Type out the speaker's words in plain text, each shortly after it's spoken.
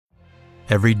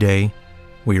Every day,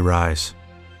 we rise,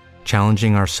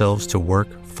 challenging ourselves to work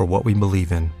for what we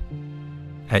believe in.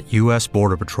 At U.S.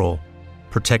 Border Patrol,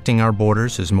 protecting our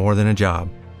borders is more than a job.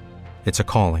 It's a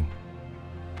calling.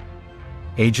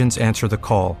 Agents answer the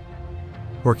call,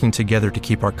 working together to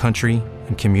keep our country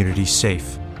and communities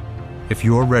safe. If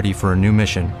you're ready for a new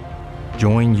mission,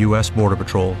 join U.S. Border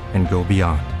Patrol and go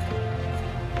beyond.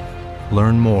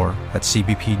 Learn more at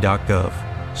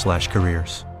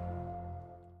cbp.gov/careers.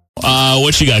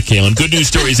 What you got, Kaylin? Good news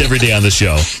stories every day on the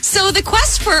show. So the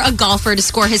quest for a golfer to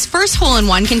score his first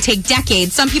hole-in-one can take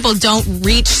decades. Some people don't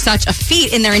reach such a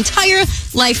feat in their entire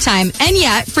lifetime. And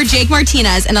yet, for Jake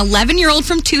Martinez, an 11-year-old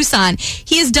from Tucson,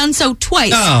 he has done so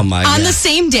twice on the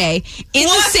same day, in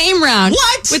the same round,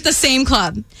 with the same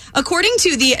club. According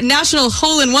to the National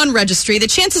Hole-in-One Registry, the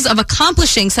chances of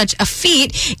accomplishing such a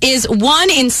feat is 1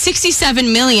 in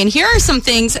 67 million. Here are some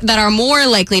things that are more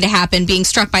likely to happen: being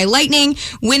struck by lightning,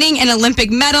 winning an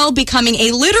Olympic medal, becoming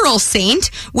a literal saint,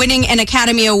 winning an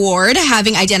Academy Award,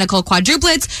 having identical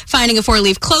quadruplets, finding a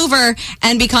 4-leaf clover,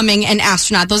 and becoming an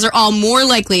astronaut. Those are all more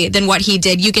likely than what he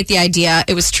did. You get the idea.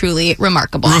 It was truly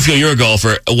remarkable. Rufio, you're a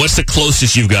golfer. What's the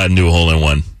closest you've gotten to a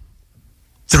hole-in-one?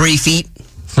 3 feet.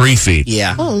 3 feet.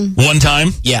 Yeah. Oh. One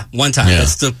time? Yeah, one time. Yeah.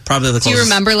 That's probably the closest. Do you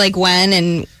remember when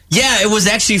and... Yeah, it was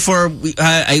actually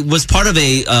I was part of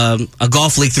a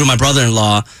golf league through my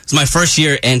brother-in-law. It was my first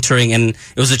year entering, and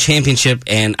it was a championship,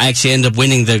 and I actually ended up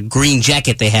winning the green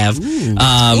jacket they have. And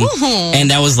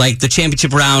that was the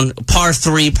championship round, par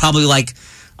 3, probably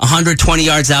 120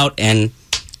 yards out, and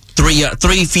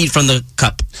 3 feet from the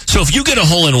cup. So if you get a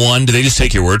hole-in-one, do they just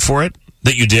take your word for it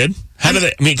that you did? How do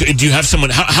they? I mean, do you have someone?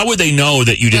 How would they know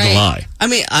that you didn't lie? I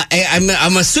mean,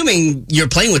 I'm assuming you're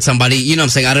playing with somebody. You know what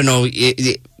I'm saying? I don't know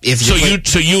if so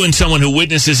you and someone who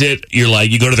witnesses it, you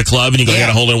go to the club and you go, I got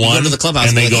a hole-in-one. Go to the clubhouse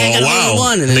and they go, oh,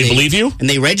 wow. And they believe you? And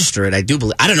they register it. I do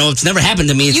believe. I don't know. It's never happened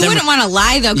to me. You wouldn't want to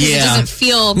lie, though, because it doesn't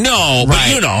feel... No,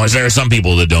 but there are some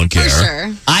people that don't care. For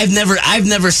sure. I've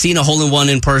never seen a hole-in-one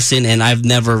in person, and I've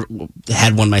never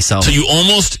had one myself. So you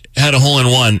almost had a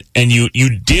hole-in-one, and you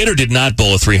did or did not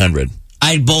bowl a 300?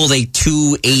 I bowled a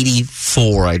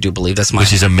 284, I do believe. That's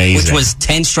which is amazing. Which was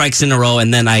 10 strikes in a row,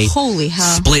 and then I Holy hell.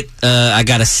 Split. I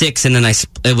got a 6, and then it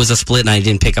was a split, and I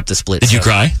didn't pick up the split. Did you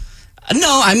cry?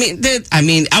 No, I mean,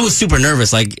 I was super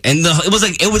nervous.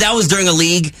 That was during a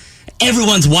league.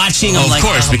 Everyone's watching. Of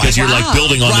course, because you're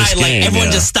building on this game.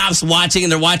 Everyone just stops watching,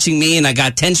 and they're watching me, and I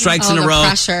got 10 strikes in a row.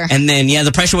 Pressure. And then,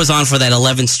 the pressure was on for that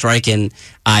 11th strike, and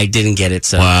I didn't get it.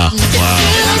 So Wow.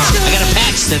 I got a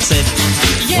patch that said,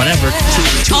 whatever,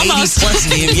 280 plus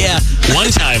game. Yeah.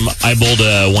 One time, I bowled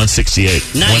a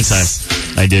 168. Nice. One time.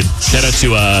 I did. Shout out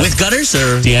to with gutters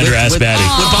or Deandra Asbatti.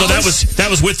 With that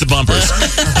was with the bumpers.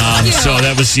 So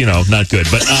that was not good.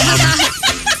 But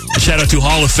shout out to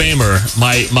Hall of Famer,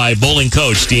 my bowling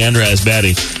coach, Deandra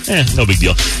Asbatti. No big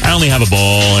deal. I only have a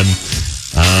ball and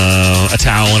a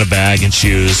towel and a bag and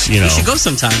shoes. We should go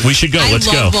sometime. We should go. Let's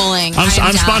go. Bowling.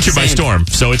 I'm sponsored by Storm,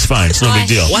 so it's fine. It's no big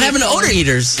deal. What happened to Odor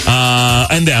Eaters?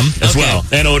 And them as well,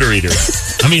 and Odor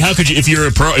Eaters. I mean, how could you? If you're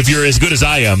a pro, if you're as good as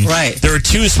I am, right? There are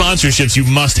 2 sponsorships you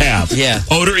must have. Yeah,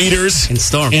 Odor Eaters and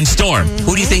Storm.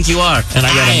 Who do you think you are? And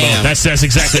I got them both. That's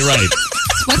exactly right.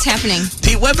 What's happening?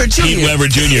 Pete Weber Jr. Who do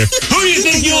you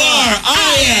think you are?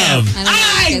 I am.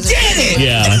 I did it.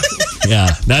 Yeah.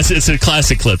 It's a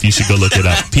classic clip. You should go look it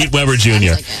up. Pete Weber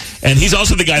Jr. And he's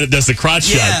also the guy that does the crotch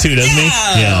shot too, doesn't he?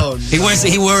 Yeah. He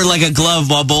wore like a glove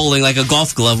while bowling, like a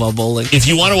golf glove while bowling. If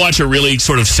you want to watch a really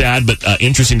sort of sad but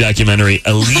interesting documentary,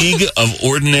 A League of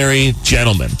Ordinary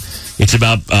Gentlemen. It's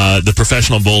about the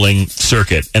professional bowling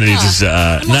circuit, and it is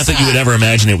not that you would ever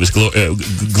imagine it was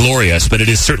glorious, but it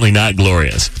is certainly not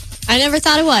glorious. I never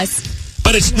thought it was.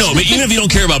 But but even if you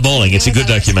don't care about bowling, it's a good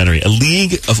documentary. A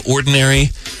League of Ordinary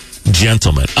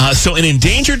Gentlemen. So an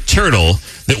endangered turtle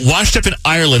that washed up in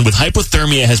Ireland with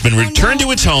hypothermia has been returned to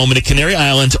its home in the Canary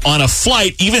Islands on a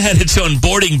flight, even had its own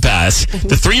boarding pass.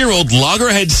 The 3-year-old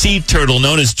loggerhead sea turtle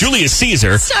known as Julius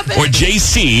Caesar, or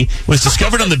JC, was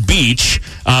discovered on the beach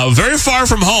very far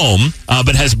from home,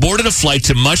 but has boarded a flight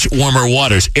to much warmer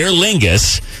waters. Aer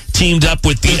Lingus teamed up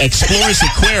with the Explorers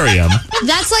Aquarium.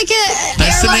 That's like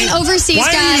airline overseas,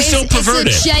 guys. Why are you so perverted?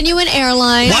 It's a genuine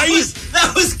airline. That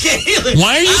was Kaylin.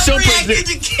 Why are you so perverted?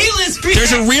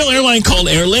 There's a real airline called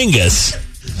Aer Lingus.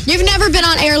 You've never been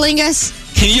on Aer Lingus?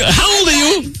 How old are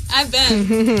you? I've been.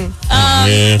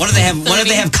 What do they have? What do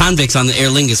they have convicts on the Aer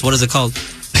Lingus? What is it called?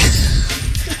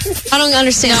 I don't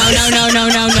understand. No.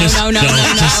 Just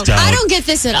I don't get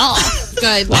this at all.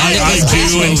 good. I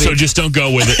do, and so just don't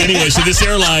go with it. Anyway, so this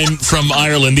airline from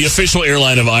Ireland, the official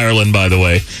airline of Ireland, by the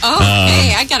way. Oh,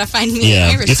 hey, I gotta find me an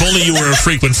Irish. If only you were a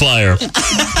frequent flyer.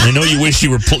 I know you wish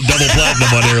you were double platinum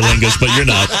on Aer Lingus, but you're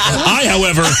not. I,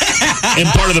 however, am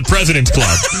part of the President's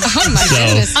Club. Oh my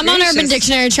goodness. I'm on Urban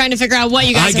Dictionary trying to figure out what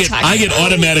you guys are talking about. I get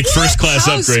automatic first-class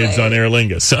upgrades on Aer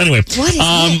Lingus. So anyway, what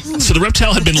is so the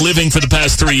reptile had been living for the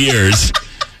past 3 years.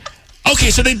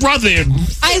 Okay, so they brought their...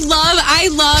 I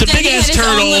love the that he had big-ass his own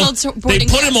turtle. little They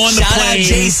put him on the plane.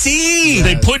 Shout out JC.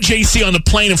 They put JC on the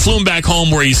plane and flew him back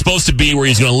home where he's supposed to be, where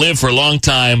he's going to live for a long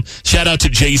time. Shout out to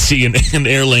JC and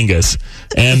Aer Lingus.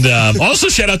 And also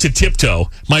shout out to Tiptoe,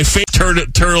 my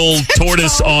favorite turtle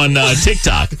tortoise on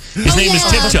TikTok. His name is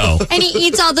Tiptoe. And he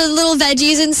eats all the little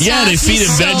veggies and stuff. Yeah, they feed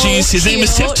him veggies. His name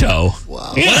is Tiptoe.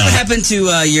 Wow. Yeah. Whatever happened to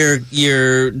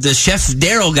the Chef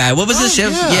Daryl guy? What was the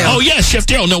chef? Yeah. Oh yeah, Chef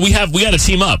Daryl. No, we got to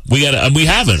team up. We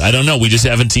haven't. I don't know. We just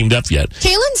haven't teamed up yet.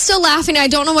 Kaylin's still laughing. I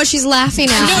don't know what she's laughing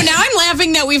at. No, now I'm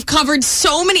laughing that we've covered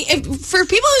so many. For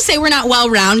people who say we're not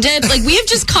well-rounded, like we have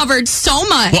just covered so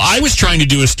much. Well, I was trying to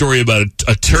do a story about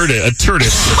a tortoise. A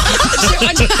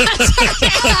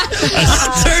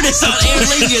tortoise on Aer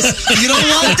Lingus. You don't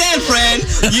want that, friend.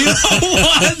 You don't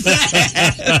want that.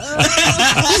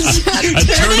 A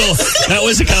turtle. That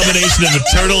was a combination of a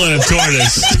turtle and a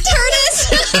tortoise.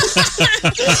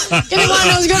 Give me one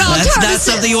of those good old That's tortoises. not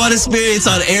something you want to experience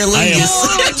on Aer Lingus.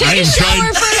 Take a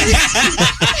shower first.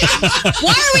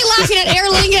 Why are we laughing at Aer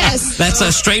Lingus? That's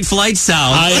a straight flight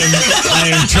sound.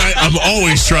 I'm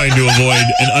always trying to avoid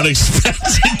an unexpected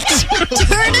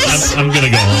Tortoise? I'm gonna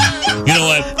go home. You know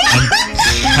what?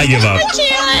 I give up.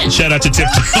 Shout out to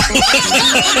Tiptoe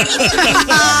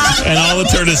and all the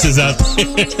tortoises out there.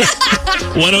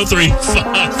 103.5.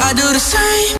 I do the same.